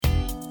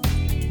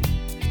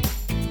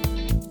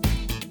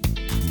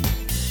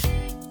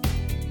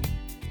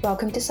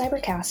Welcome to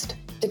Cybercast,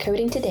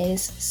 decoding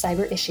today's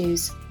cyber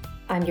issues.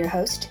 I'm your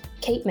host,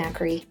 Kate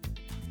Macri.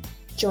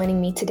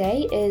 Joining me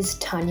today is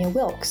Tanya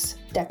Wilkes,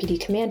 Deputy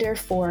Commander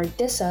for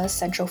DISA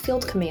Central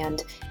Field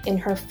Command, in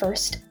her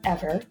first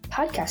ever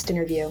podcast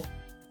interview.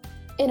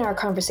 In our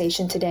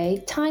conversation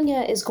today,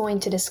 Tanya is going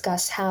to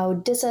discuss how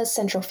DISA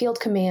Central Field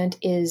Command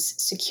is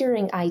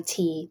securing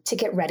IT to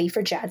get ready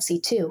for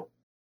JADC2.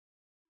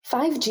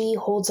 5G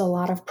holds a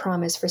lot of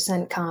promise for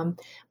CENTCOM,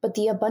 but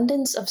the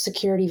abundance of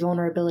security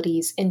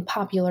vulnerabilities in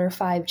popular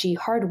 5G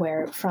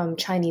hardware from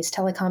Chinese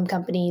telecom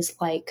companies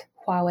like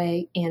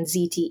Huawei and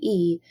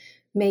ZTE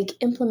make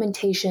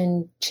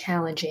implementation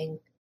challenging.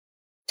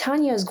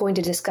 Tanya is going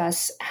to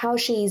discuss how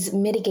she's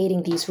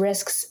mitigating these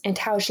risks and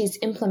how she's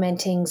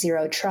implementing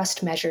zero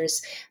trust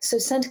measures so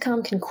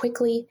CENTCOM can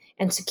quickly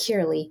and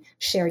securely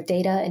share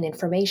data and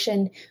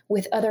information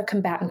with other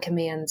combatant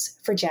commands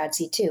for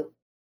JADC2.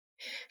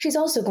 She's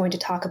also going to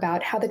talk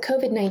about how the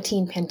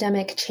COVID-19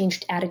 pandemic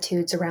changed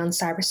attitudes around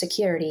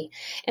cybersecurity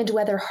and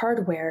whether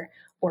hardware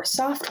or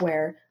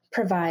software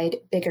provide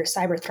bigger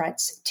cyber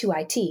threats to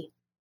IT.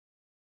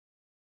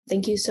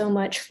 Thank you so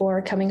much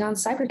for coming on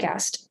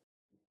Cybercast.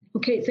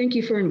 Okay, thank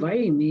you for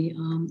inviting me.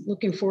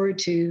 Looking forward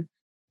to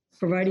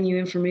providing you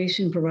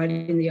information,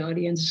 providing the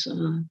audience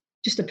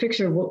just a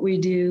picture of what we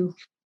do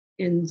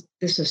in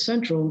DISA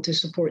Central to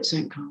support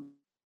CENTCOM.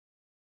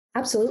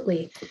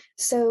 Absolutely.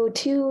 So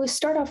to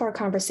start off our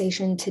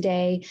conversation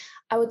today,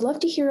 I would love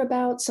to hear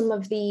about some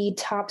of the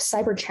top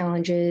cyber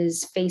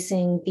challenges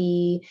facing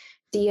the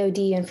DoD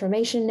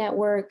Information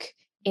Network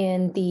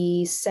in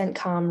the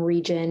CENTCOM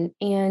region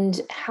and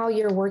how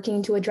you're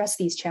working to address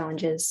these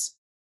challenges.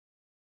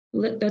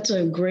 That's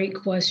a great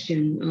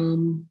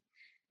question.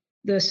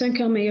 The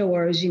CENTCOM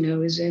AOR, as you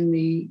know, is in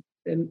the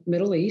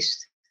Middle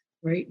East,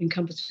 right?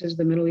 Encompasses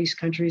the Middle East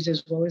countries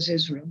as well as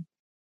Israel.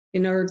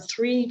 And our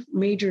three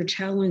major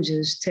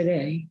challenges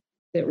today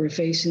that we're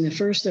facing, the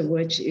first of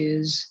which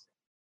is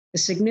a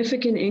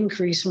significant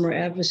increase from our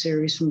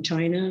adversaries from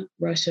China,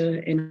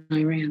 Russia, and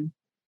Iran.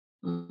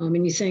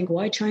 And you think,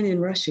 why China and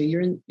Russia?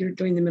 You're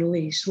doing the Middle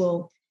East.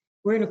 Well,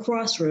 we're in a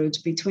crossroads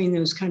between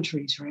those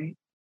countries, right?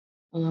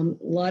 A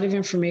lot of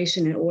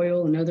information and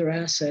oil and other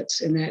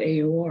assets in that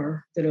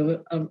AOR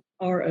that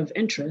are of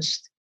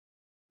interest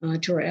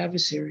to our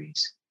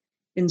adversaries.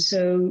 And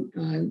so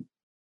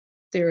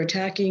they're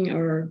attacking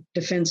our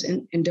defense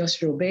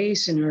industrial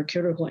base and our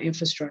critical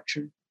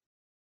infrastructure.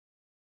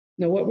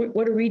 Now,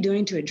 what are we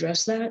doing to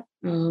address that?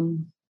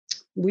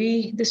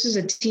 This is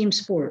a team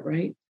sport,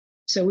 right?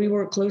 So we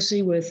work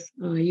closely with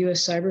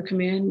U.S. Cyber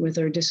Command, with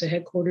our DISA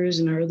headquarters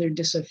and our other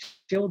DISA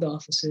field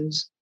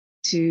offices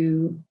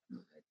to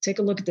take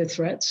a look at the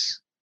threats,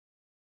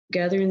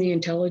 gathering the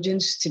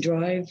intelligence to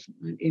drive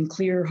in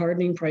clear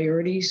hardening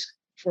priorities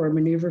for our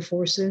maneuver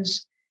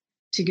forces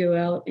to go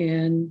out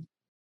and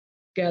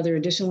gather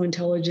additional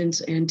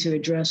intelligence and to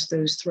address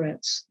those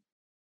threats.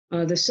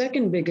 The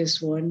second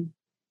biggest one,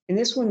 and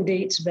this one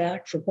dates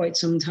back for quite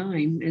some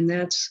time, and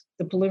that's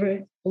the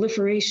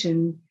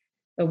proliferation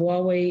of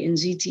Huawei and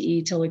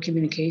ZTE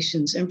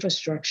telecommunications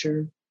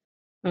infrastructure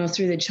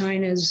through the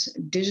China's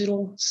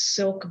Digital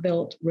Silk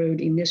Belt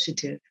Road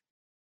Initiative.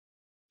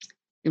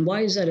 And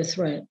why is that a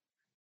threat?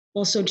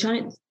 Well, so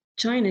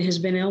China has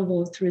been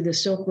able, through the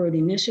Silk Road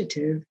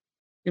Initiative,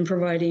 in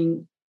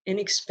providing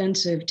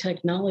inexpensive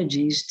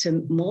technologies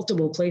to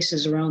multiple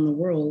places around the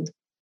world,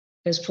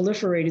 has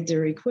proliferated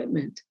their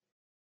equipment.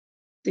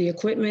 The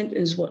equipment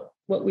is what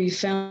we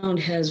found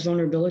has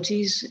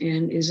vulnerabilities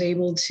and is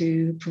able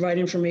to provide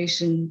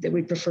information that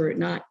we prefer it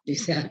not do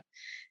that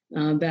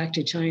back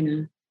to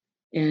China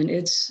and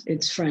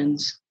its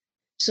friends.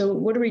 So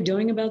what are we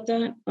doing about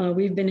that?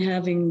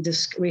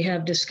 We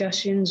have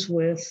discussions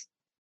with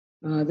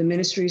the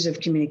Ministries of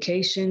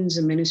Communications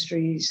and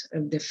Ministries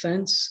of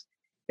Defense,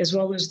 as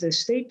well as the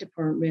State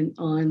Department,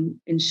 on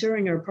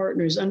ensuring our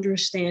partners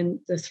understand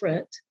the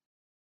threat.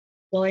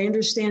 While I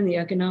understand the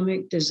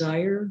economic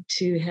desire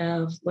to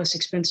have less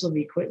expensive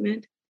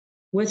equipment,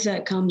 with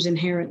that comes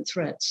inherent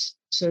threats.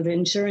 So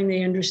ensuring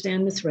they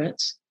understand the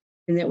threats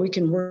and that we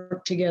can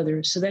work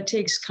together. So that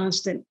takes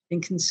constant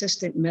and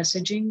consistent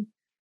messaging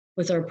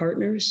with our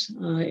partners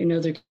in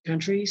other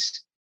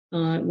countries,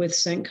 with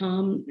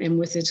CENTCOM and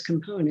with its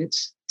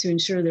components to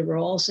ensure that we're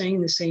all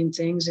saying the same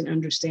things and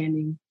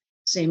understanding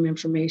same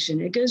information.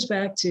 It goes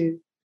back to,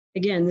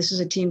 again, this is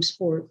a team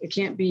sport. It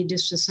can't be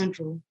DISA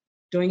Central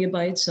doing it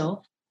by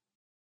itself.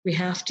 We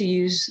have to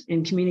use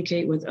and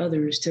communicate with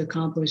others to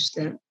accomplish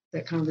that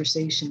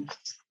conversation.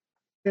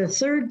 The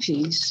third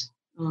piece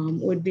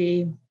would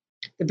be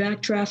the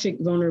back traffic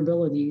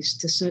vulnerabilities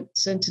to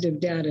sensitive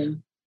data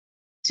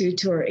due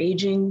to our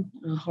aging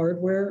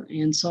hardware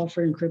and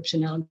software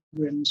encryption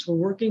algorithms. We're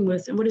working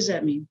with, and what does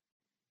that mean?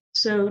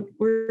 So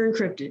we're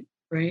encrypted,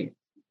 right?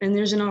 And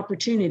there's an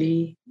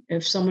opportunity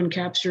if someone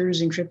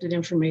captures encrypted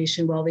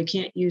information while they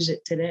can't use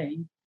it today,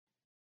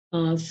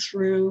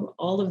 through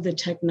all of the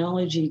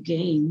technology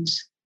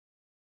gains,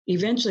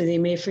 eventually they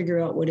may figure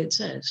out what it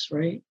says,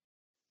 right?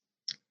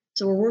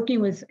 So we're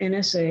working with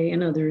NSA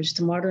and others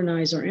to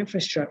modernize our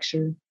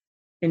infrastructure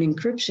and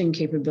encryption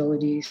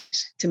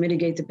capabilities to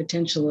mitigate the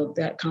potential of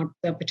that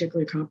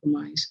particular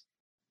compromise.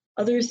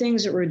 Other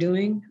things that we're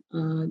doing,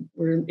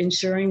 we're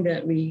ensuring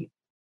that we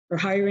are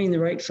hiring the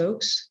right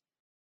folks,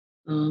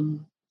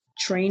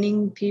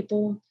 training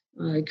people,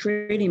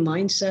 creating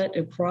mindset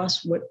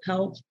across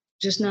how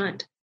just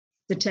not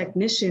the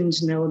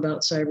technicians know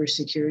about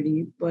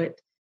cybersecurity, but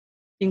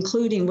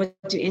including what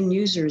do end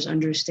users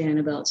understand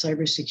about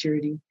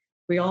cybersecurity.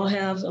 We all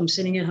have, I'm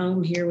sitting at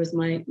home here with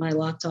my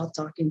laptop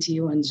talking to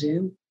you on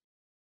Zoom.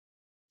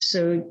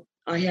 So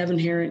I have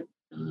inherent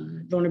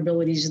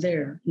vulnerabilities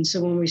there. And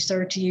so when we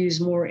start to use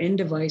more end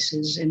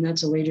devices, and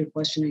that's a later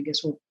question, I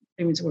guess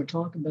we'll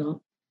talk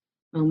about,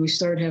 we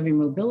start having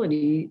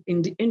mobility,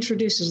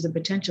 introduces the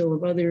potential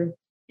of other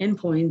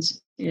endpoints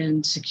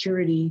and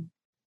security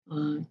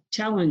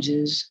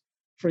challenges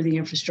for the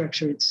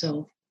infrastructure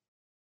itself.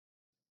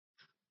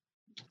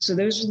 So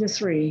those are the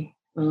three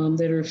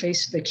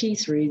the key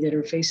three that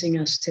are facing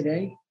us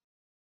today.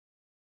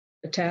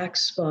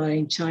 Attacks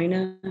by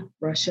China,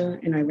 Russia,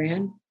 and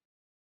Iran,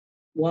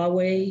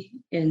 Huawei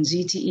and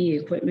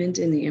ZTE equipment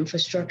in the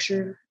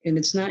infrastructure. And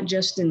it's not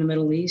just in the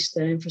Middle East,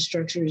 that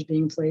infrastructure is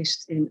being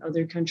placed in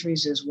other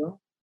countries as well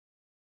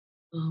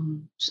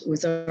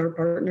with our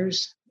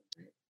partners.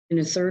 And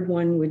the third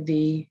one would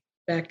be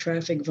back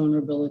traffic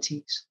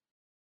vulnerabilities.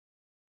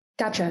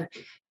 Gotcha.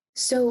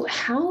 So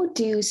how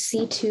do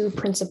C2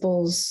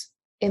 principles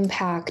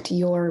impact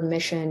your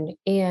mission?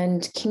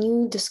 And can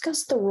you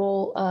discuss the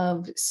role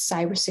of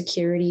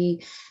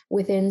cybersecurity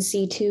within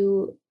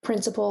C2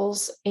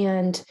 principles,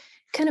 and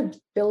kind of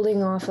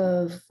building off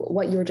of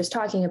what you were just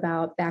talking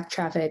about, back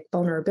traffic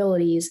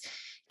vulnerabilities?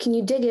 Can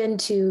you dig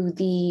into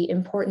the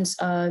importance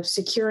of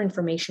secure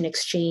information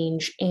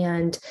exchange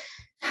and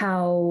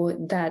how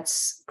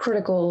that's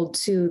critical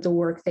to the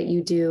work that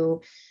you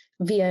do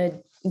via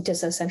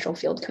DISA Central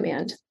Field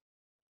Command?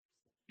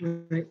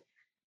 Right.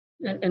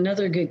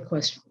 Another good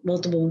question,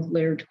 multiple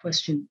layered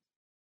question.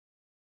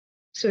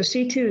 So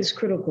C2 is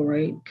critical,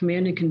 right?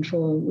 Command and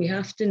control. We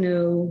have to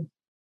know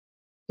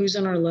who's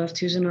on our left,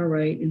 who's on our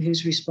right, and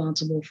who's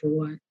responsible for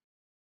what.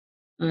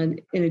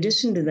 In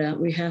addition to that,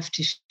 we have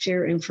to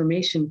share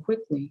information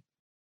quickly.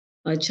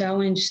 A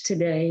challenge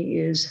today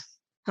is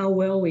how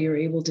well we are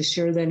able to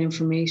share that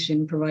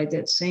information, provide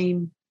that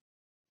same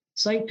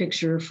site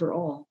picture for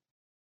all.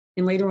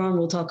 And later on,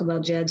 we'll talk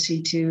about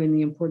JADC2 and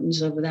the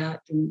importance of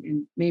that,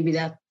 and maybe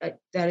that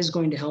is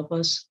going to help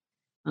us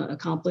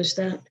accomplish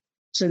that,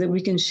 so that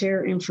we can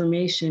share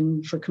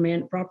information for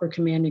proper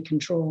command and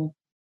control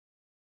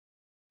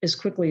as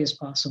quickly as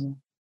possible.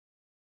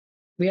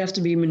 We have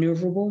to be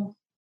maneuverable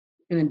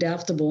and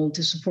adaptable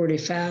to support a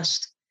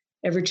fast,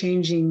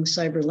 ever-changing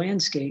cyber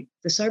landscape.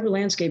 The cyber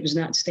landscape is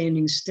not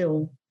standing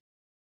still.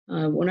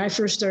 When I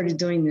first started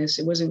doing this,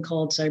 it wasn't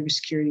called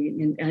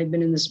cybersecurity, and I've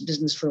been in this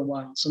business for a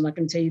while, so I'm not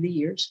going to tell you the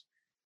years,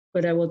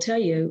 but I will tell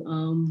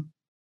you,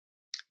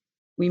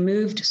 we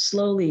moved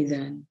slowly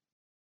then.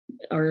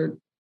 Our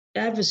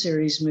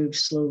adversaries moved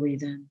slowly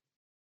then.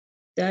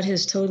 That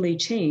has totally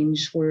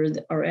changed, where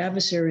our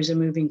adversaries are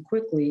moving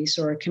quickly,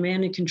 so our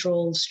command and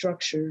control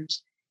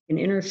structures and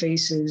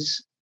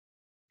interfaces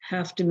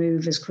have to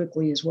move as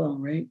quickly as well,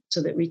 right?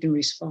 So that we can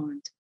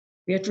respond.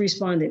 We have to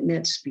respond at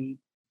net speed.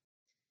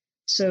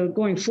 So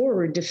going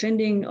forward,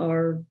 defending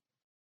our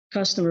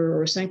customer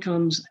or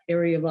CENTCOM's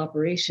area of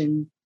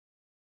operation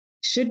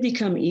should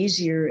become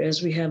easier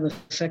as we have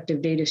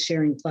effective data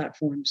sharing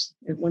platforms,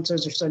 once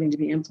those are starting to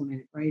be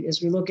implemented, right?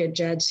 As we look at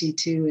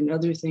JADC2 and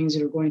other things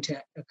that are going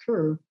to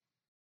occur,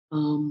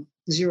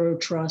 zero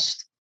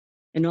trust,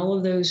 and all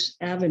of those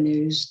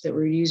avenues that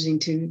we're using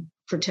to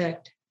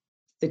protect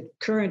the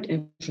current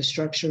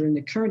infrastructure and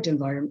the current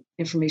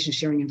information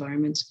sharing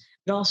environments,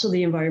 but also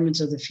the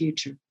environments of the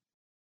future.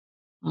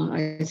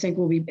 I think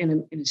we'll be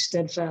in a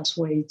steadfast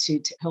way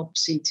to help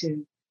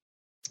C2.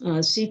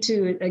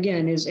 C2,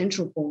 again, is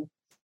integral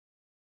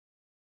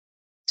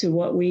to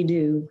what we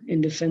do in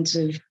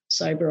defensive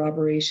cyber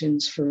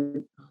operations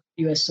for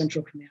U.S.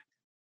 Central Command.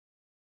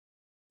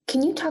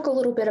 Can you talk a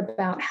little bit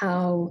about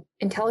how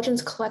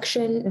intelligence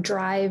collection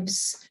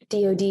drives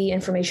DoD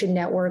information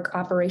network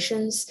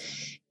operations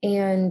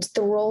and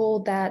the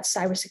role that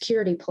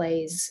cybersecurity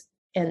plays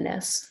in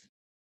this?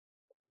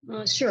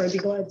 Sure, I'd be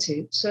glad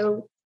to.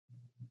 So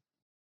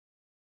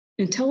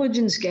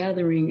intelligence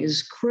gathering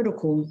is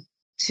critical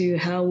to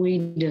how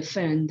we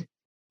defend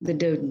the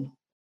DoD.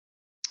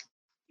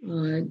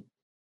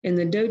 And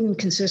the DoD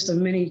consists of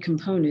many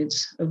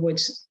components, of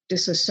which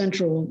DISA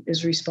Central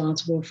is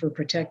responsible for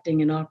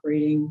protecting and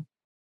operating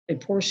a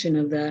portion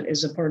of that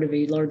as a part of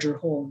a larger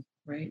whole,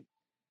 right?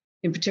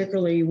 And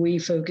particularly, we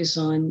focus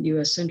on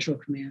U.S. Central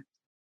Command.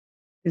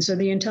 And so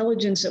the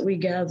intelligence that we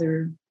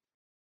gather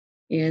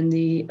and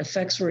the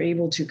effects we're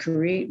able to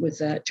create with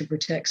that to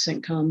protect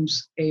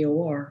CENTCOM's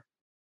AOR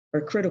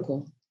are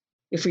critical.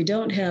 If we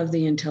don't have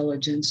the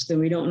intelligence, then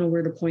we don't know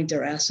where to point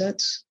our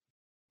assets.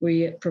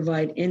 We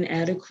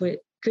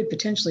could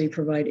potentially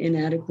provide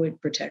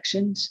inadequate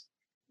protections.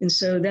 And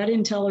so that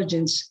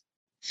intelligence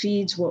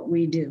feeds what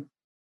we do.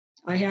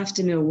 I have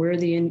to know where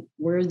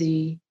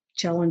the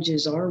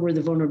challenges are, where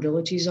the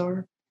vulnerabilities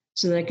are,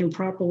 so that I can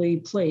properly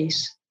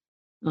place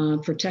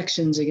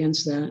protections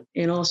against that,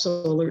 and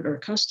also alert our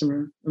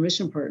customer or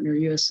mission partner,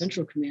 U.S.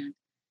 Central Command,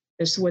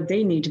 as to what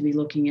they need to be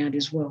looking at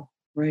as well,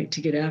 right,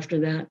 to get after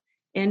that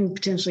and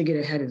potentially get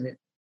ahead of it,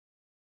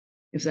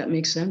 if that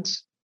makes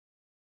sense.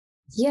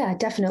 Yeah,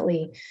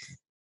 definitely.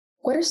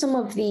 What are some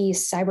of the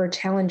cyber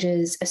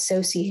challenges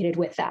associated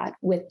with that,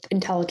 with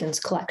intelligence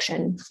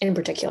collection in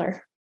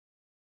particular?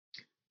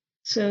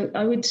 So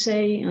I would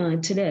say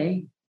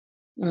today,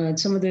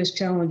 some of those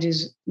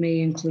challenges may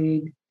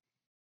include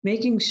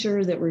making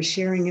sure that we're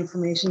sharing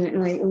information,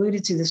 and I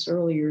alluded to this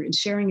earlier, and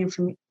sharing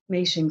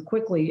information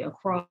quickly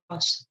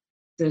across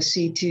the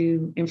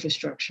C2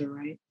 infrastructure,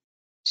 right?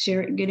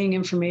 Getting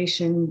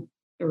information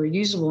or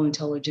usable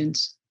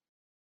intelligence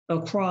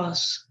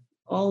across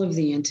all of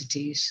the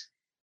entities.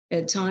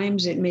 At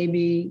times, it may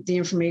be the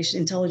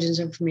intelligence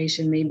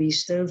information may be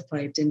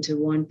stovepiped into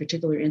one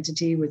particular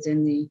entity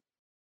within the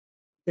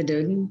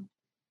DoD.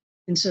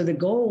 And so the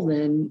goal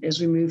then, as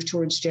we move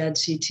towards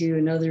JADC2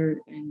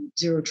 and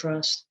Zero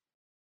Trust,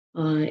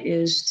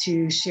 is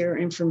to share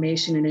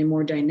information in a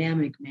more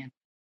dynamic manner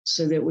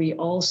so that we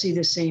all see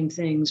the same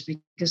things,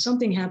 because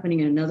something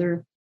happening in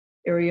another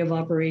area of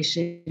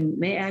operation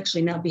may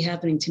actually not be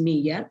happening to me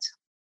yet,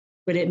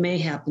 but it may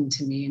happen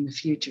to me in the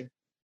future.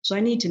 So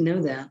I need to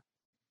know that.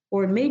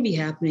 Or it may be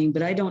happening,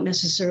 but I don't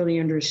necessarily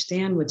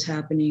understand what's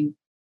happening,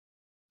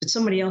 but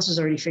somebody else has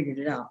already figured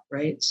it out,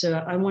 right? So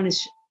I want to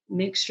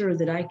make sure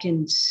that I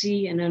can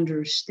see and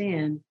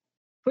understand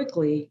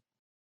quickly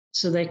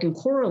so that I can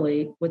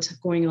correlate what's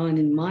going on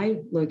in my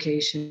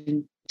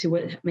location to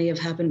what may have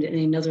happened in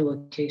another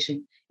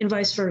location, and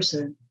vice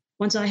versa.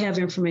 Once I have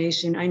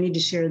information, I need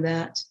to share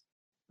that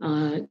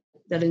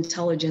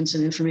intelligence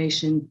and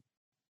information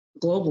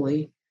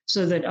globally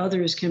so that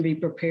others can be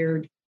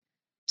prepared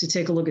to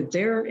take a look at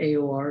their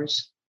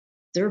AORs,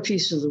 their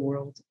piece of the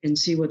world, and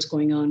see what's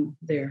going on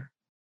there.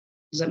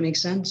 Does that make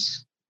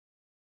sense?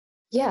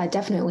 Yeah,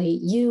 definitely.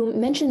 You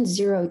mentioned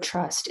Zero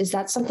Trust. Is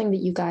that something that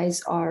you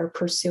guys are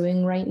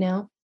pursuing right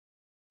now?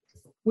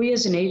 We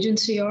as an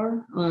agency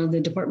are, the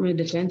Department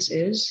of Defense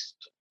is.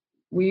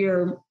 We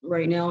are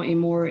right now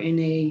more in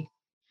a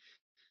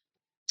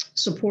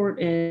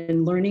support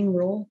and learning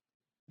role,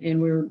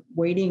 and we're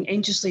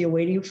anxiously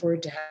awaiting for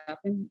it to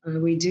happen.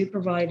 We do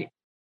provide,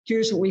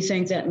 here's what we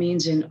think that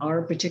means in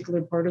our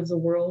particular part of the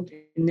world,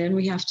 and then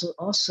we have to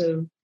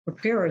also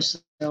prepare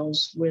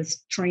ourselves with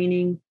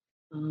training,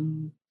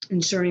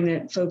 ensuring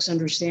that folks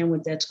understand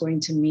what that's going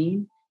to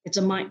mean. It's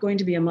going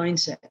to be a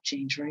mindset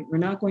change, right? We're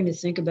not going to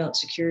think about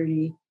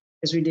security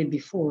as we did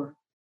before.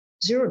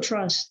 Zero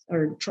Trust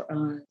or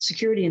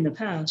security in the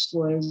past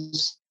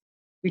was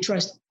we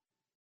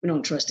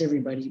don't trust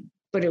everybody,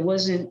 but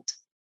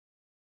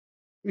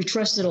we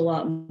trusted a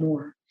lot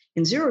more.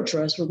 In Zero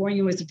Trust, we're going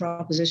in with the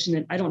proposition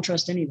that I don't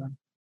trust anybody,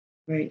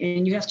 right?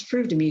 And you have to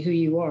prove to me who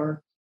you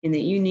are and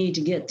that you need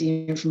to get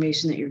the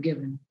information that you're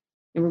given.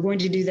 And we're going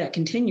to do that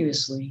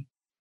continuously.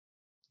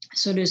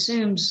 So it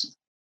assumes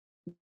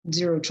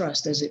Zero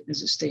Trust as it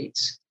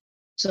states.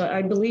 So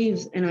I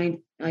believe, and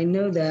I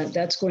know that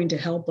that's going to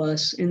help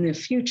us in the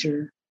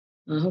future,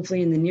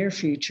 hopefully in the near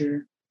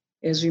future,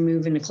 as we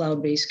move into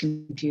cloud-based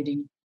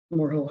computing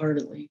more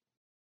wholeheartedly.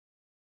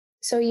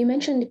 So you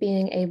mentioned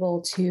being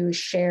able to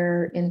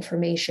share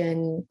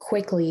information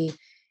quickly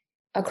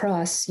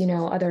across,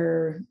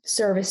 other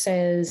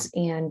services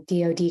and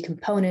DoD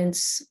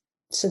components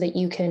so that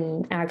you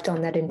can act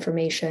on that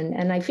information.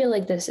 And I feel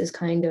like this is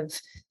kind of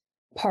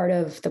part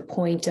of the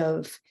point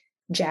of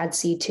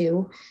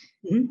JADC2.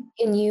 Mm-hmm.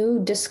 Can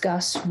you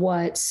discuss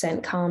what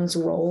CENTCOM's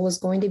role is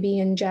going to be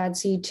in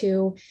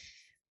JADC2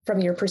 from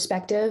your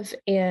perspective,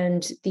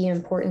 and the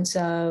importance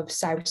of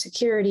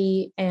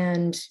cybersecurity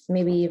and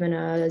maybe even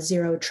a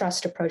zero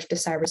trust approach to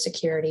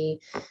cybersecurity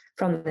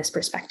from this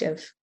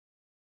perspective?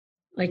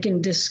 I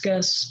can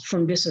discuss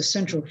from just a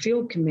Central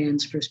Field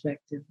Command's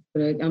perspective,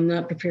 but I'm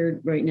not prepared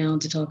right now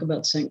to talk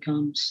about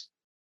CENTCOM's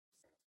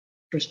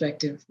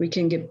perspective. We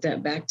can get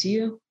that back to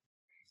you.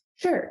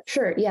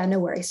 Sure. Yeah, no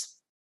worries.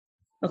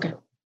 Okay.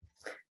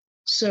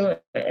 So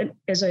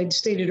as I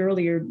stated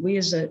earlier, we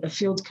as a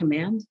field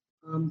command,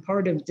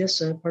 part of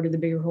DISA, part of the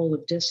bigger whole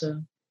of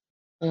DISA,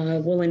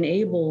 will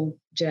enable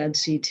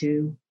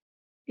JADC2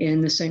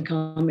 and the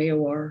CENTCOM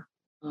AOR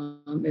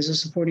as a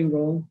supporting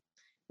role.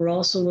 We're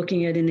also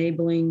looking at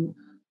enabling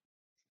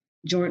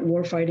joint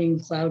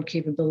warfighting cloud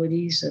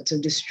capabilities. That's a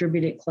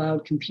distributed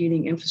cloud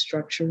computing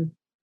infrastructure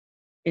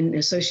and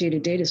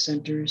associated data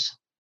centers.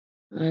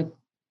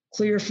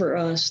 Clear for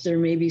us, there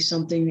may be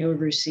something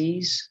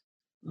overseas,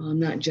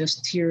 not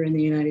just here in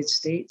the United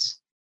States.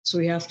 So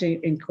we have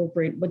to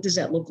incorporate, what does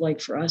that look like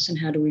for us and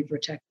how do we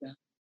protect that?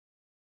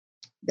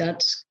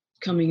 That's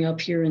coming up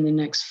here in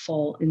this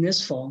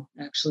fall,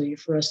 actually,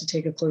 for us to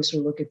take a closer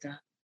look at that.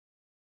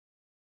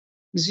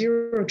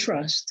 Zero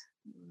Trust,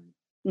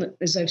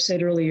 as I've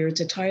said earlier,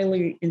 it's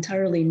an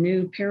entirely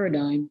new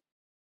paradigm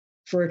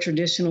for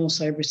traditional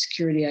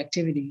cybersecurity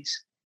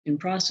activities. and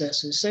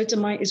processes. So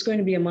it's going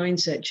to be a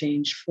mindset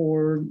change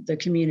for the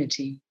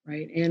community,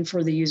 right? And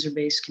for the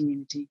user-based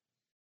community.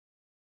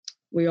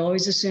 We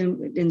always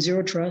assume in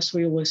zero trust,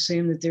 we will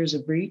assume that there's a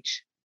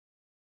breach.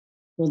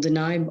 We'll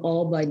deny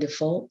all by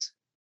default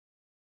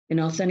and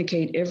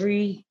authenticate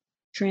every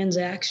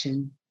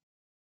transaction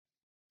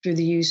through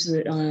the use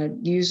of the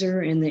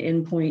user and the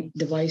endpoint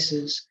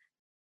devices.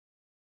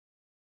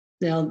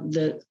 Now,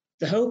 the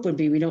hope would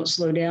be we don't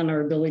slow down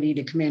our ability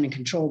to command and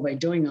control by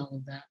doing all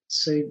of that.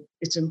 So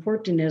it's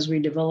important as we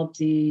develop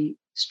the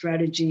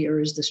strategy, or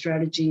as the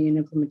strategy and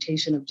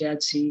implementation of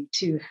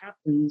JADC2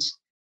 happens,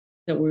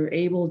 that we're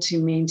able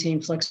to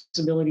maintain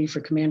flexibility for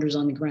commanders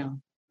on the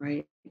ground,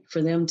 right?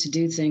 For them to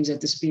do things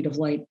at the speed of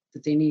light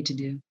that they need to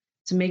do,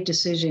 to make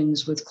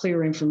decisions with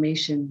clear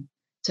information,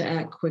 to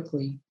act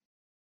quickly.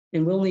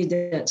 And we'll need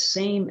that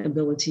same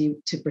ability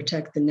to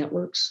protect the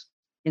networks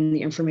and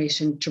the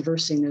information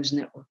traversing those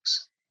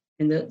networks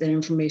and the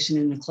information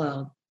in the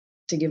cloud,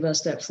 to give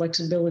us that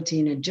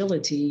flexibility and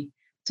agility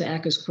to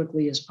act as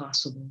quickly as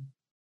possible.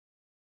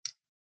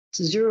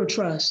 So zero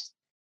trust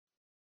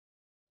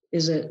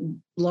is a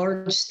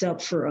large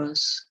step for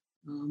us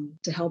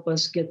to help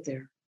us get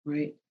there,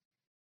 right?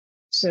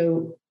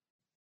 So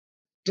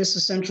DISA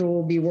Central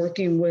will be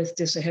working with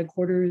DISA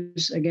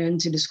headquarters again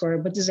to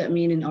describe what does that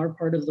mean in our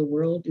part of the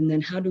world, and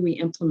then how do we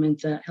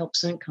implement that, help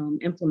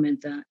CENTCOM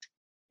implement that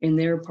in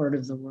their part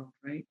of the world,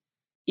 right?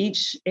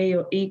 Each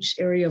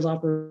area of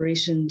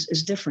operations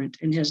is different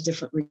and has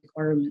different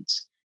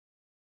requirements,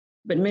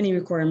 but many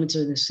requirements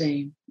are the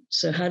same.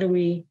 So how do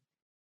we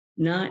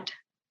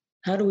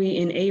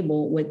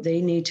enable what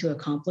they need to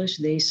accomplish,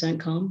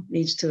 CENTCOM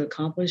needs to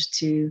accomplish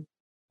to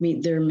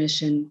meet their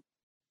mission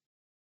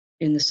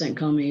in the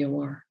CENTCOM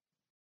AOR?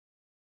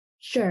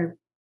 Sure.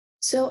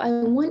 So I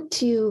want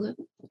to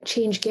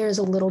change gears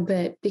a little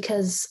bit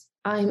because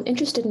I'm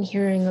interested in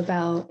hearing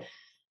about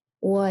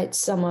what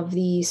some of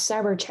the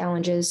cyber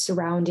challenges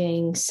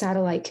surrounding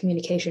satellite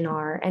communication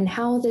are and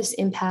how this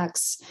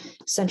impacts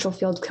Central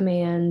Field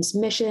Command's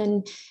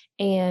mission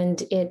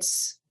and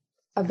its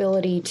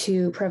ability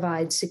to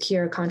provide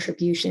secure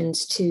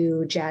contributions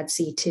to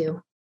JADC2.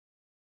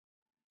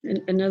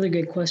 Another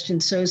good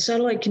question. So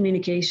satellite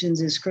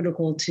communications is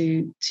critical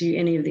to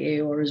any of the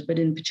AORs, but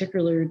in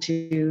particular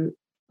to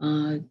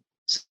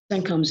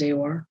CENTCOM's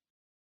AOR,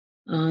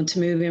 to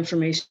move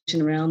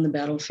information around the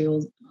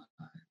battlefield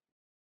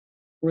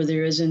where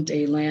there isn't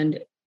a land.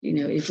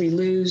 If we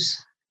lose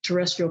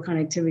terrestrial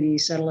connectivity,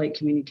 satellite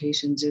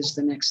communications is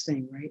the next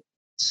thing, right?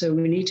 So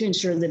we need to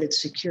ensure that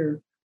it's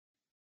secure.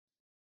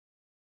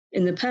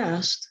 In the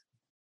past,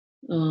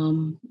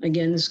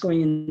 again, this is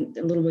going in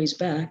a little ways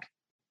back,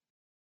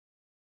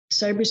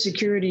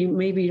 cybersecurity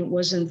maybe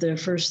wasn't the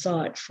first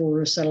thought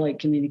for satellite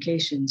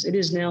communications. It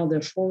is now the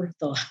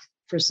forethought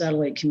for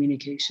satellite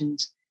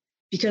communications,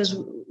 because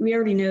we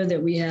already know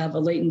that we have a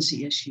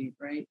latency issue,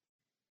 right?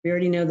 We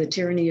already know the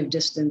tyranny of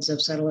distance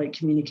of satellite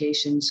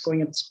communications,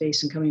 going up to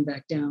space and coming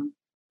back down,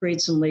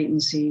 creates some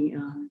latency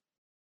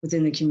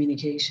within the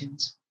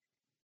communications.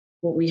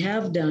 What we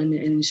have done and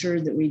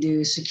ensured that we do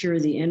is secure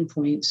the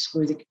endpoints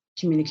where the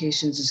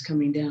communications is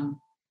coming down.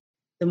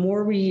 The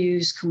more we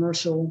use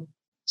commercial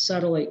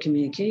satellite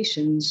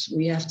communications,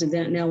 we have to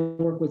then now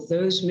work with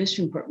those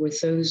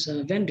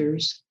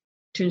vendors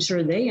to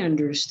ensure they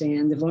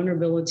understand the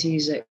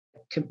vulnerabilities that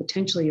could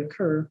potentially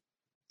occur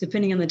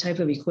depending on the type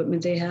of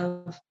equipment they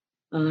have,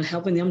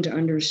 helping them to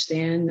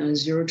understand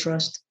zero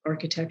trust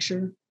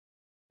architecture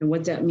and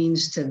what that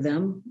means to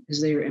them as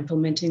they are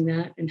implementing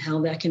that, and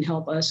how that can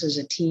help us as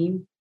a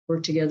team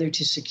work together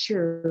to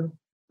secure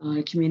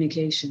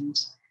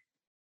communications.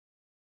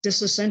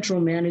 DISA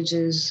Central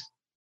manages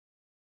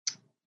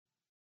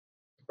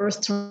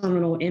Earth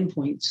terminal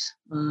endpoints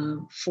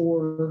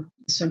for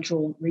the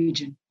central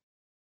region.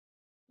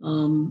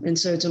 And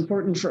so it's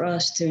important for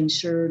us to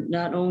ensure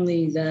not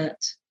only that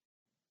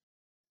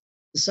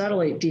the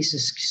satellite piece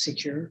is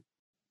secure,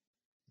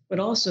 but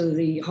also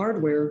the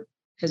hardware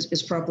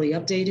is properly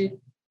updated,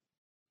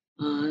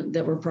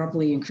 that we're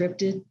properly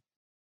encrypted,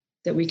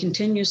 that we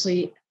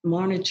continuously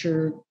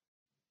monitor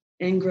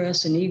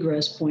ingress and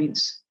egress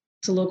points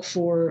to look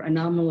for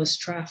anomalous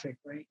traffic,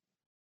 right?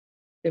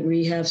 That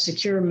we have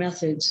secure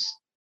methods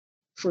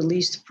for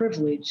least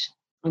privilege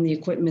on the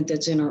equipment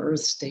that's in our Earth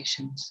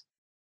stations.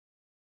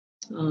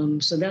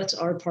 So that's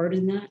our part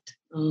in that,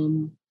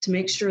 to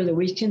make sure that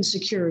we can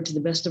secure to the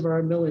best of our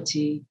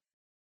ability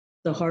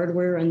the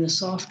hardware and the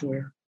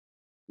software.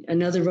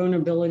 Another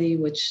vulnerability,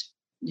 which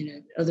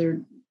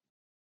other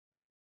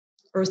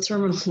Earth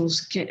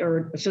terminals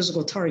are a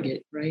physical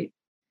target, right?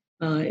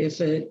 If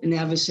an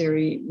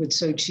adversary would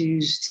so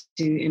choose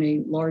to, in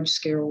a large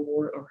scale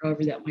war or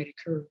however that might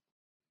occur,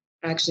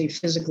 actually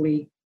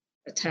physically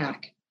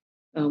attack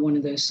one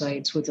of those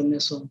sites with a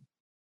missile.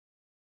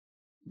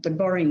 But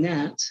barring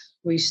that,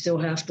 we still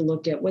have to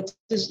look at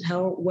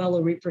how well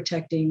are we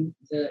protecting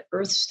the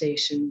Earth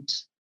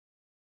stations,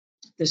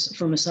 this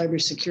from a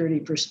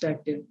cybersecurity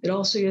perspective. It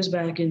also goes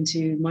back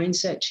into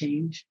mindset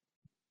change,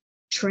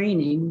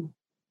 training,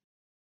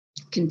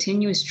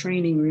 continuous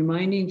training,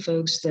 reminding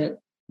folks that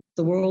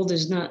the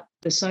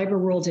cyber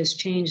world has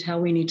changed how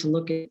we need to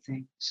look at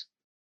things.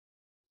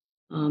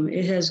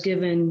 It has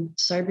given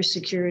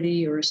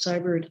cybersecurity or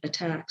cyber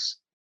attacks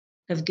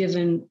have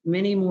given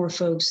many more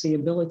folks the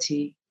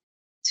ability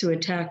to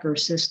attack our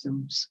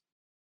systems,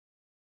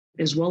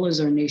 as well as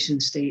our nation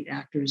state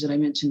actors that I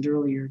mentioned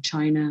earlier,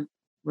 China,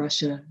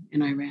 Russia,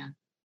 and Iran.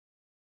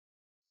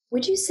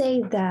 Would you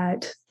say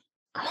that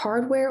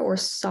hardware or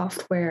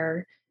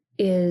software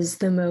is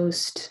the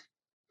most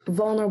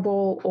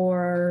vulnerable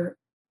or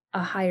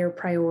a higher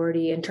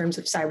priority in terms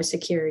of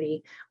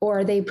cybersecurity? Or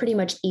are they pretty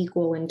much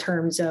equal in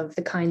terms of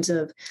the kinds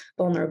of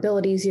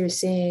vulnerabilities you're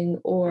seeing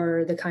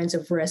or the kinds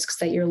of risks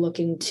that you're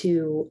looking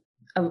to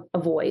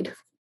avoid?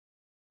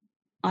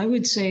 I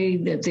would say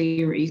that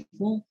they are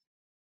equal.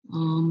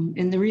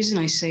 And the reason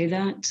I say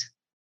that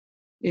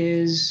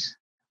is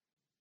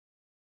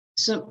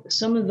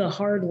some of the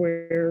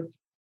hardware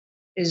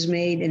is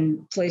made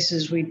in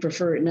places we'd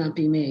prefer it not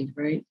be made,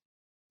 right?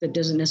 That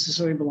doesn't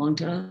necessarily belong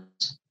to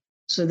us.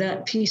 So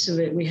that piece of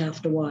it we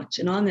have to watch.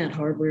 And on that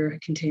hardware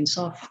contains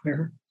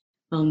software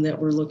that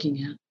we're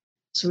looking at.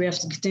 So we have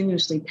to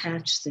continuously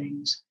patch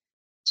things.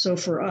 So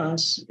for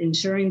us,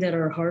 ensuring that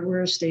our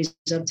hardware stays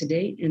up to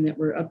date and that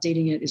we're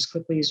updating it as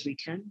quickly as we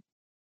can,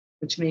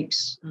 which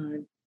makes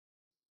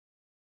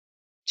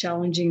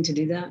challenging to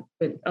do that,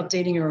 but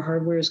updating our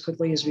hardware as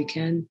quickly as we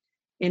can,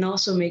 and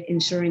also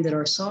ensuring that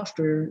our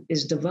software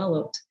is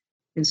developed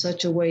in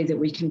such a way that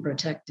we can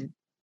protect it.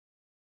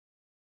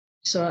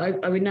 So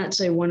I would not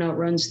say one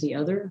outruns the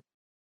other.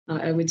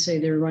 I would say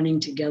they're running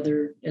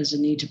together as a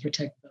need to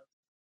protect both.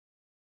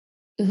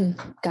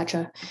 Mm-hmm.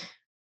 Gotcha.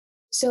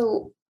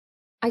 So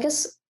I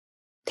guess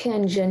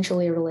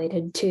tangentially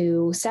related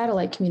to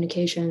satellite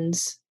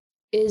communications,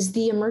 is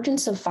the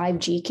emergence of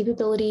 5G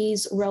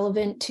capabilities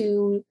relevant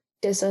to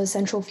DISA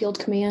Central Field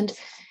Command?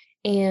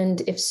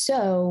 And if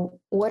so,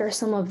 what are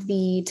some of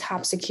the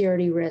top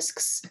security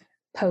risks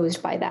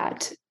posed by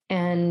that?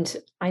 And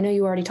I know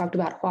you already talked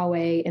about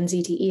Huawei and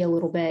ZTE a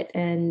little bit,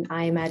 and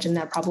I imagine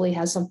that probably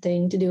has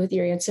something to do with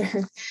your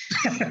answer.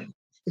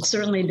 It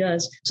certainly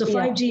does. So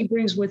 5G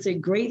brings with it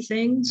great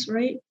things,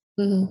 right?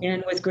 Mm-hmm.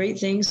 And with great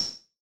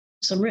things,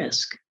 some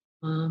risk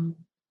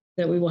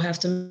that we will have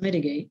to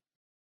mitigate.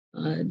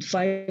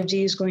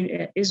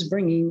 5G is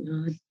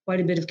bringing quite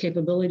a bit of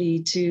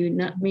capability to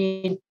not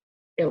me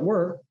at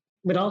work,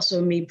 but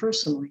also me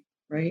personally,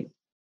 right?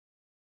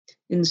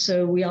 And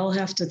so we all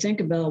have to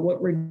think about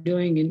what we're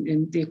doing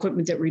and the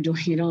equipment that we're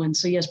doing it on.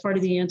 So yes, part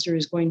of the answer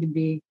is going to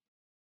be,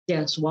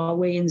 yes,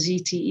 Huawei and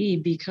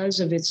ZTE, because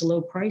of its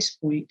low price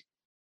point,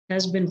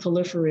 has been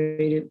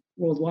proliferated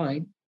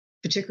worldwide,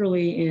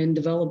 particularly in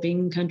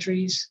developing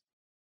countries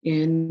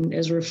and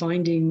as we're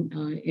finding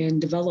in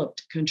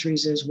developed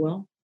countries as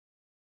well,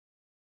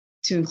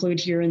 to include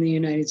here in the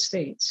United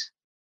States,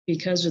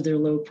 because of their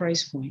low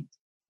price point.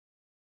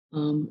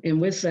 And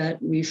with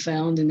that, we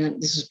found, and that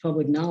this is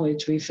public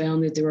knowledge, we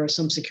found that there are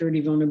some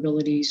security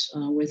vulnerabilities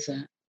with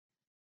that.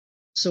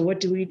 So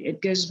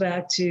it goes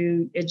back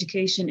to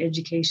education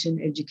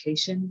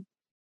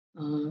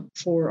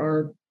for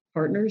our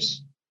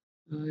partners,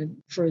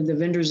 for the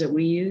vendors that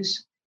we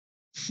use,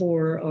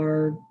 for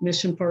our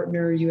mission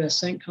partner, US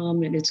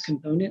CENTCOM and its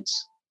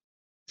components,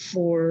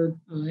 for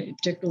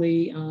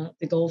particularly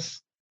the Gulf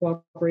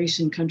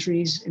cooperation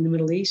countries in the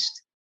Middle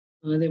East,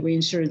 that we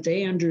ensure that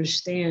they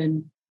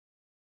understand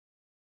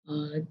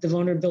the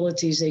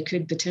vulnerabilities they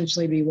could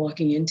potentially be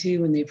walking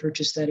into when they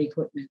purchase that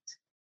equipment.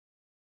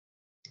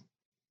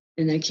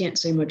 And I can't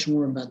say much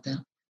more about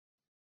that.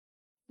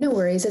 No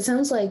worries. It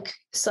sounds like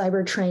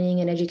cyber training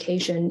and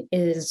education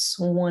is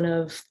one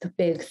of the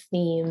big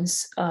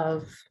themes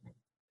of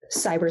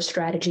cyber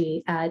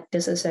strategy at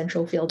DISA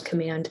Central Field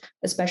Command,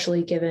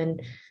 especially given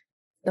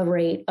the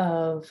rate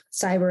of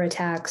cyber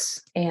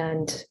attacks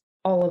and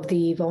all of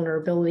the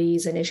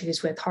vulnerabilities and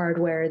issues with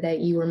hardware that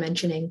you were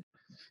mentioning.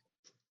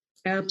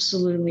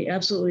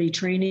 Absolutely.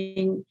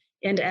 Training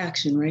and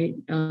action, right?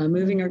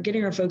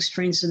 Getting our folks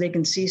trained so they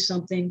can see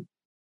something,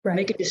 right,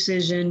 make a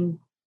decision,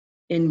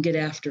 and get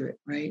after it,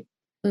 right?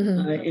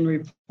 Mm-hmm. And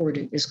report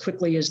it as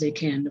quickly as they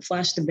can. The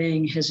flash to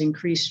bang has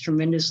increased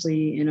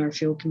tremendously in our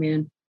field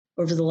command.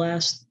 Over the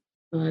last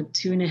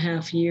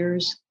 2.5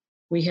 years,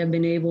 we have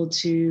been able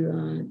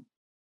to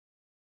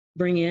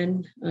bring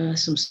in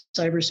some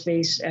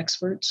cyberspace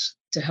experts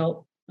to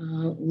help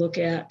look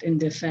at and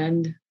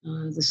defend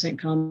the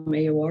CENTCOM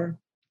AOR.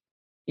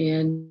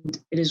 And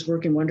it is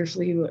working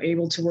wonderfully. We're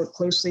able to work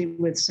closely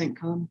with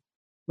CENTCOM,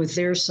 with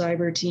their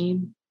cyber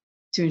team,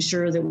 to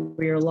ensure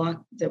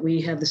that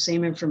we have the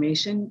same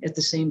information at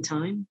the same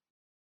time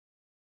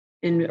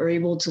and are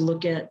able to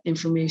look at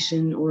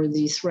information or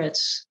the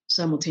threats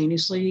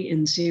simultaneously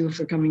and see if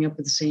we're coming up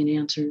with the same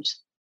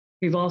answers.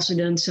 We've also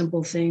done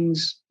simple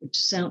things,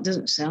 which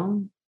doesn't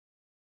sound,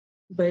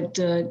 but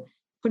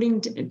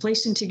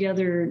placing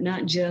together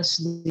not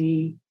just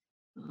the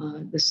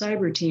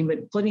cyber team,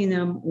 but putting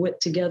them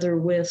together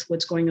with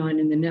what's going on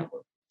in the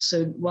network.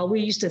 So while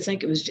we used to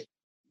think it was a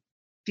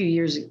few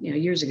years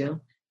ago,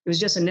 it was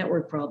just a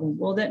network problem.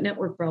 Well, that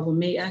network problem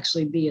may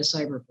actually be a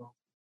cyber problem,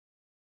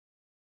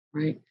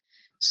 right?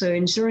 So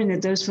ensuring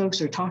that those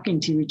folks are talking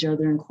to each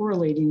other and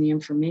correlating the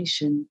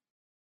information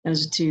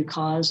as to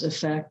cause,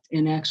 effect,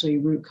 and actually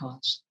root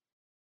cause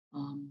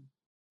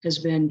has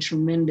been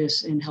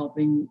tremendous in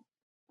helping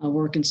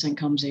work in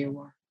CENTCOM's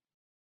AOR.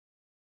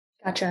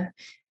 Gotcha.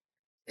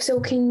 So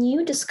can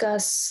you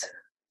discuss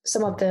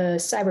some of the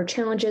cyber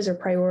challenges or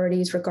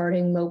priorities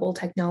regarding mobile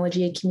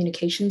technology and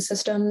communication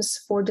systems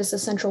for DISA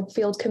Central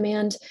Field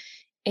Command?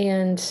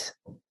 And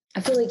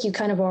I feel like you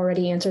kind of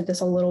already answered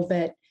this a little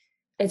bit.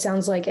 It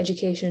sounds like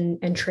education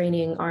and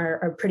training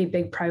are pretty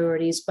big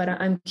priorities, but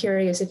I'm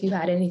curious if you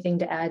had anything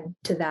to add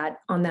to that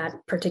on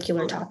that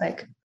particular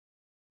topic.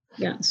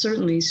 Yeah,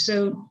 certainly.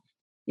 So,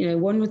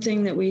 one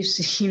thing that we've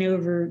seen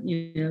over,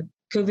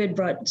 COVID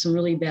brought some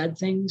really bad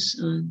things.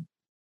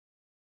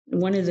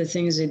 One of the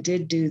things it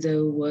did do,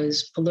 though,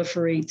 was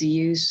proliferate the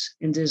use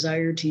and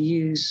desire to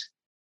use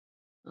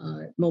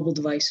mobile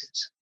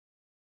devices.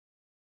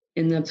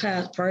 In the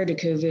past, prior to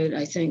COVID,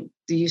 I think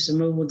the use of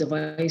mobile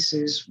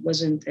devices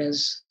wasn't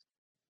that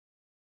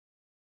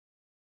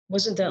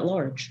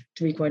large,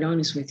 to be quite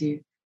honest with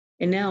you.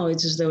 And now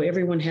it's as though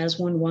everyone has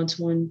one, wants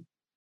one.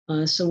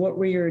 So what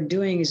we are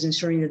doing is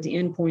ensuring that the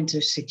endpoints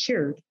are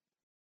secured,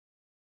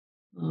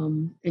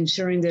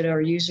 ensuring that our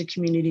user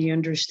community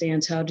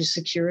understands how to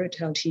secure it,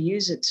 how to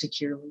use it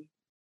securely,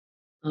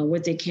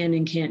 what they can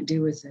and can't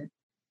do with it.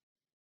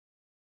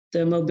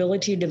 The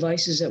mobility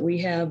devices that we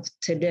have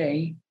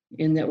today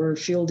and that we're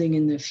fielding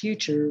in the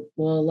future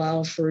will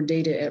allow for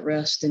data at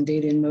rest and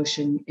data in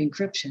motion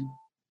encryption,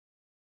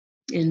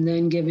 and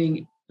then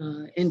giving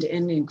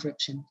end-to-end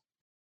encryption.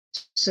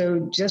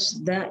 So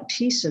just that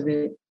piece of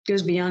it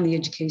goes beyond the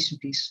education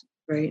piece,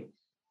 right?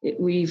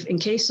 In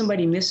case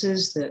somebody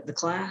misses the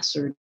class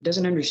or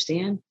doesn't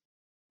understand,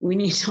 we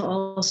need to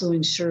also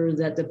ensure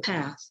that the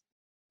path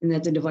and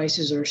that the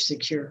devices are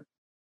secure.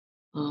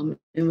 And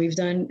we've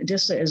done,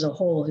 DISA as a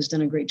whole has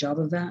done a great job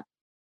of that.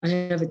 I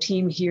have a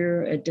team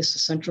here at DISA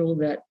Central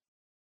that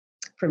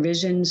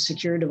provisions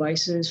secure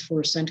devices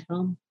for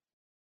CENTCOM,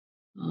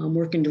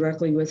 working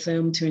directly with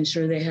them to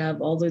ensure they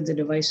have all of the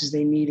devices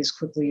they need as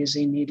quickly as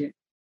they need it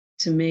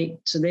so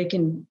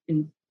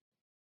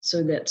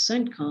that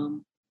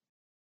CENTCOM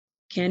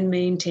can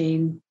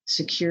maintain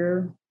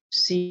secure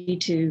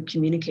C2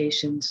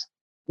 communications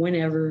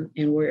whenever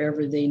and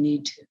wherever they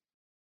need to.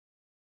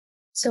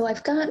 So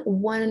I've got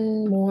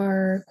one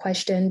more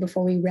question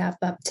before we wrap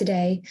up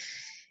today,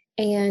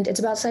 and it's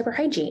about cyber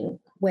hygiene,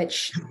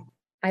 which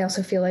I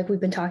also feel like we've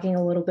been talking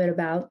a little bit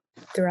about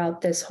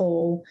throughout this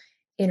whole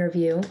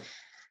interview.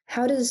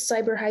 How does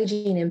cyber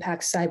hygiene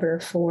impact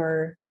cyber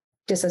for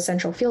DISA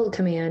Central Field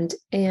Command?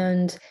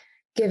 And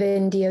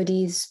given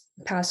DoD's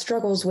past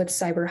struggles with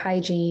cyber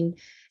hygiene,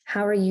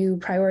 how are you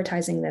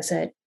prioritizing this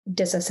at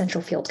DISA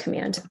Central Field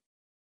Command?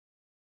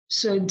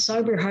 So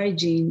cyber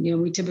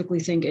hygiene, we typically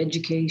think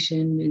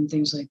education and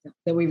things like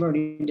that we've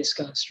already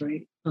discussed,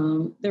 right?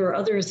 There are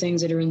other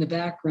things that are in the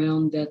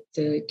background that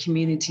the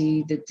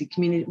community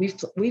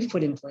we've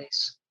put in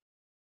place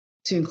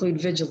to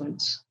include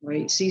vigilance,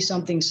 right? See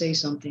something, say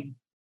something.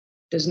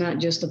 Does not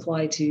just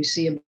apply to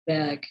see a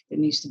bag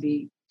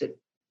that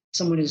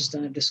someone has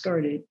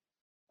discarded.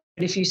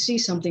 But if you see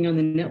something on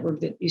the network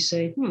that you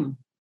say,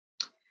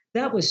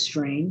 that was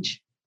strange,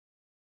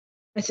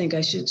 I think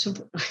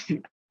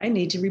I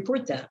need to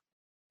report that,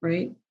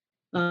 right?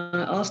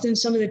 Often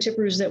some of the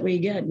tippers that we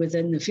get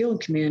within the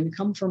field command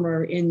come from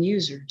our end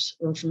users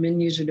or from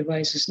end user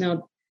devices.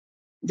 Now,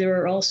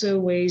 there are also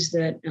ways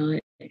that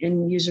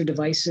end user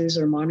devices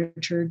are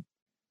monitored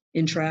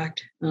and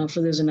tracked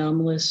for those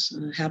anomalous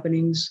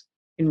happenings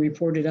and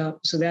reported up.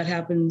 So that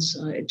happens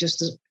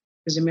just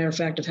as a matter of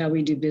fact of how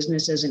we do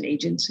business as an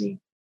agency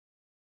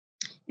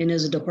and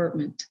as a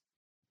department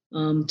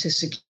to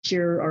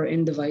secure our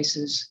end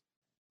devices.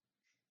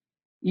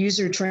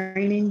 User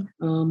training.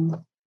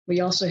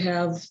 We also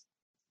have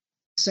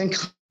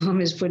CENTCOM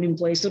has put in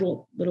place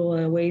little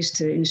ways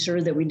to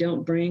ensure that we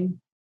don't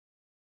bring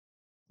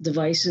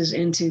devices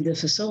into the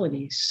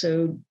facilities.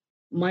 So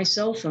my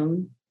cell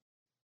phone,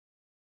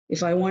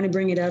 if I want to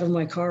bring it out of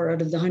my car,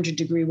 out of the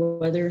 100-degree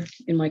weather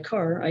in my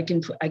car, I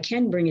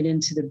can bring it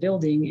into the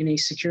building in a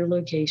secure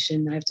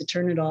location. I have to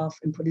turn it off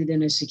and put it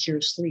in a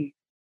secure sleeve.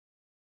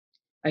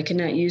 I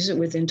cannot use it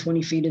within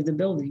 20 feet of the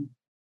building.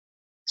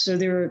 So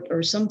there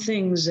are some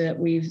things that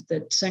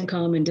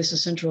CENTCOM and DISA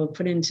Central have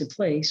put into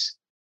place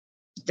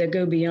that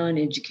go beyond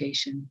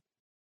education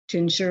to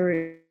ensure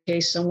in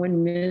case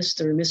someone missed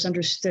or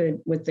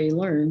misunderstood what they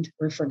learned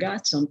or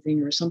forgot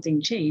something or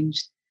something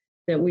changed,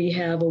 that we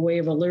have a way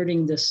of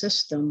alerting the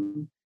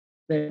system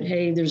that,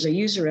 hey, there's a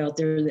user out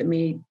there that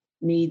may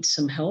need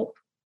some help,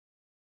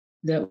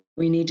 that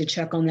we need to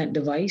check on that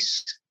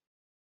device.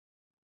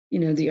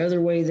 The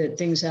other way that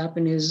things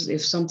happen is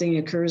if something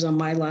occurs on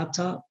my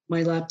laptop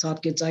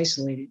gets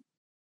isolated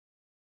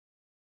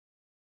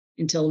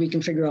until we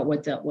can figure out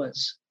what that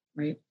was,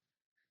 right?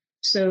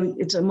 So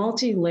it's a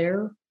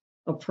multi-layer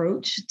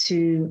approach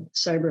to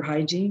cyber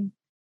hygiene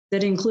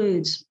that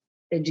includes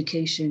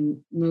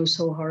education most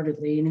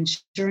wholeheartedly and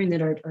ensuring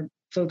that our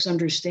folks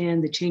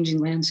understand the changing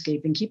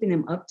landscape and keeping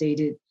them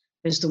updated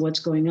as to what's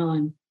going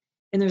on.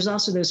 And there's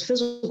also those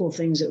physical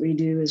things that we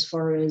do as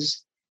far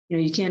as,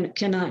 you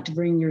cannot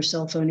bring your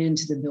cell phone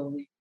into the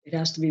building. It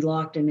has to be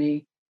locked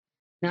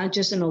not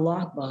just in a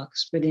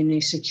lockbox, but in a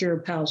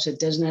secure pouch that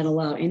does not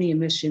allow any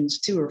emissions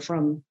to or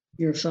from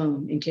your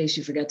phone in case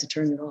you forgot to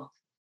turn it off,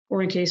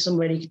 or in case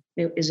somebody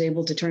is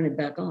able to turn it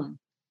back on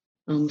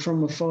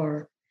from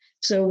afar.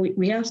 So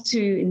we have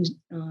to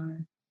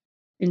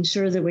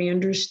ensure that we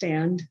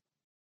understand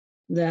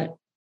that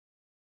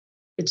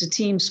it's a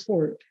team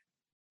sport.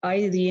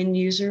 I, the end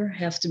user,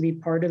 have to be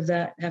part of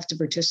that, have to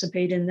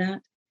participate in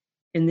that.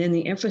 And then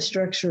the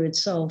infrastructure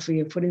itself, we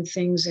have put in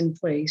things in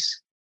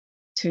place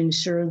to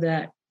ensure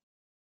that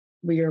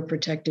we are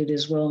protected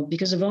as well,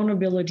 because a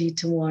vulnerability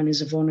to one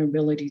is a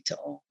vulnerability to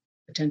all,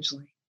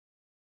 potentially.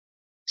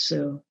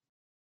 So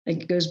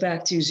it goes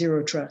back to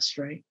zero trust,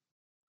 right?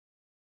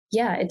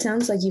 Yeah, it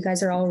sounds like you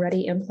guys are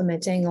already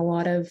implementing a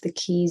lot of the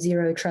key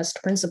zero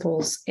trust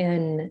principles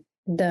in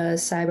the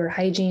cyber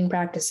hygiene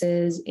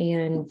practices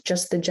and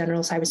just the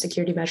general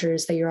cybersecurity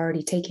measures that you're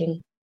already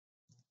taking.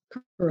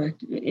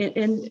 Correct.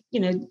 And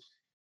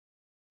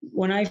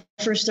when I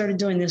first started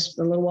doing this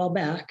a little while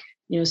back,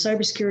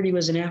 cybersecurity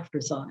was an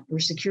afterthought, or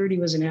security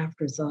was an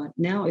afterthought.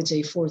 Now it's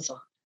a forethought,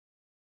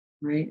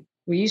 right?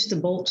 We used to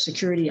bolt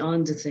security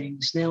onto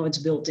things. Now it's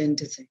built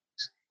into things.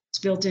 It's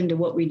built into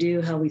what we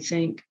do, how we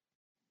think,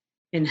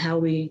 and how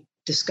we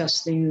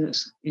discuss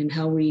things, and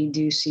how we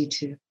do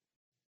C2.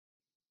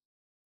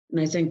 And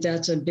I think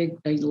that's a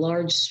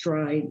large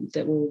stride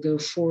that will go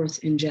forth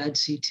in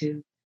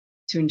JADC2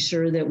 to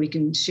ensure that we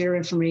can share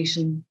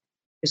information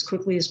as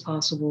quickly as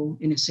possible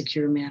in a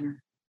secure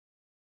manner.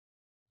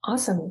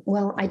 Awesome.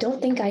 Well, I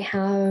don't think I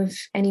have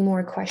any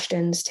more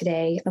questions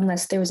today,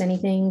 unless there was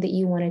anything that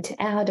you wanted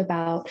to add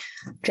about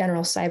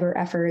general cyber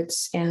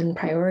efforts and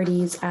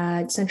priorities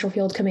at Central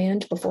Field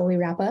Command before we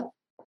wrap up.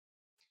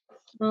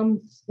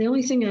 The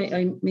only thing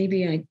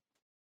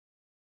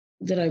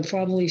that I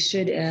probably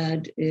should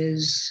add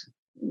is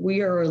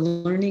we are a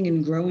learning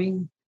and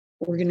growing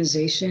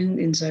organization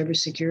in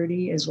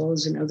cybersecurity as well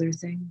as in other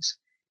things.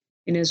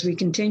 And as we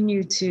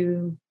continue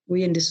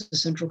we in DISA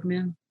Central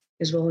Command,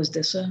 as well as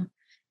DISA,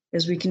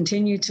 as we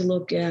continue to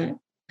look at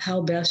how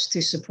best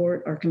to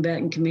support our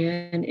combatant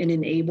command and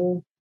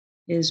enable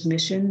his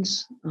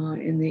missions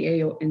in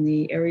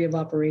the area of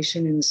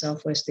operation in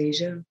Southwest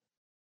Asia,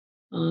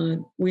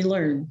 we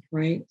learn,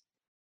 right?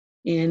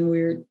 And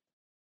we're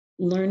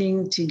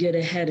learning to get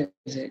ahead of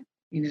it.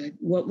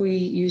 What we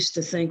used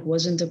to think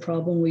wasn't a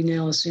problem, we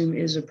now assume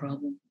is a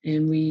problem.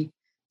 And we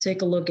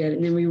take a look at it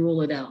and then we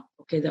rule it out.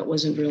 Okay, that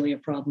wasn't really a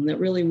problem. That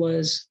really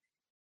was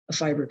a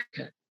fiber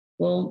cut.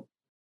 Well,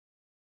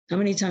 how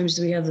many times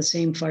do we have the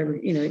same fiber?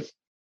 If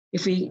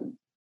we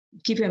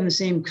keep having the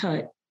same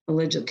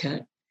alleged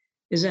cut,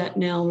 is that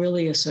now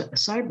really a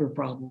cyber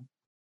problem?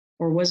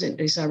 Or was it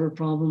a cyber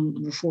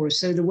problem before?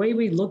 So the way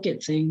we look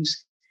at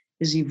things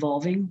is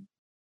evolving.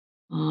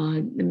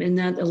 And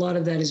that a lot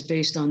of that is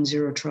based on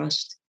zero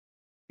trust.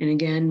 And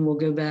again, we'll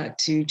go back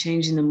to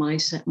changing the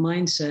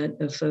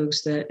mindset of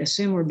folks that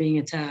assume we're being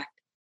attacked.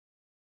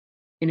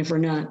 And if we're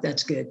not,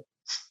 that's good.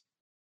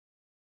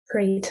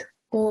 Great.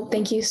 Well,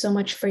 thank you so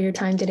much for your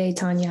time today,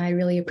 Tanya. I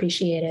really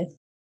appreciate it.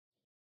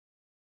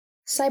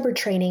 Cyber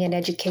training and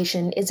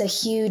education is a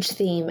huge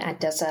theme at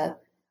DISA.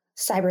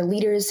 Cyber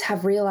leaders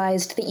have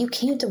realized that you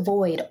can't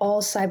avoid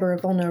all cyber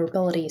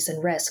vulnerabilities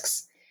and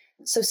risks.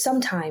 So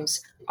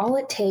sometimes all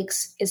it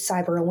takes is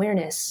cyber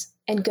awareness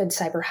and good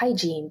cyber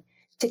hygiene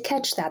to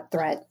catch that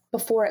threat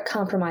before it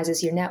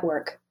compromises your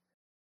network.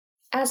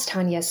 As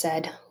Tanya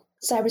said,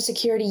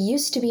 cybersecurity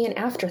used to be an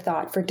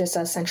afterthought for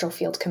DISA Central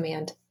Field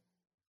Command.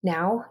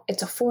 Now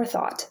it's a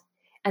forethought,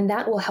 and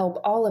that will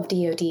help all of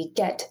DoD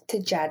get to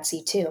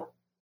JADC2.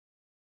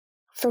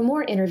 For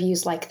more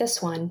interviews like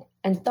this one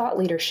and thought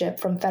leadership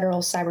from federal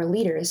cyber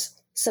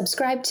leaders,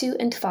 subscribe to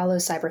and follow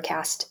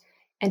Cybercast,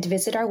 and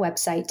visit our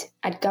website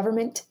at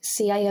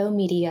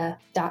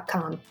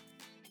governmentciomedia.com.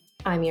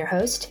 I'm your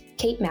host,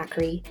 Kate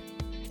Macri.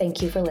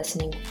 Thank you for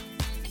listening.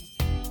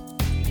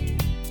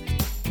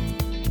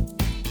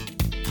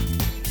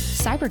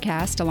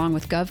 Cybercast, along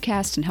with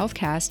GovCast and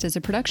HealthCast, is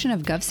a production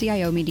of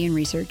GovCIO Media and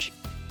Research.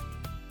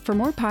 For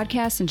more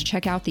podcasts and to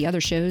check out the other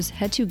shows,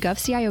 head to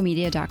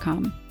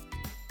govciomedia.com.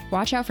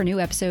 Watch out for new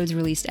episodes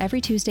released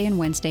every Tuesday and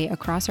Wednesday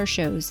across our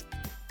shows.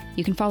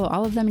 You can follow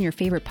all of them in your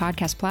favorite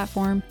podcast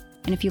platform,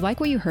 and if you like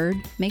what you heard,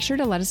 make sure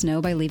to let us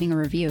know by leaving a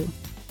review.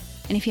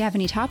 And if you have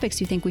any topics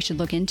you think we should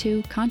look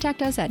into,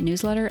 contact us at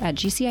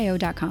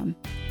newsletter@gcio.com.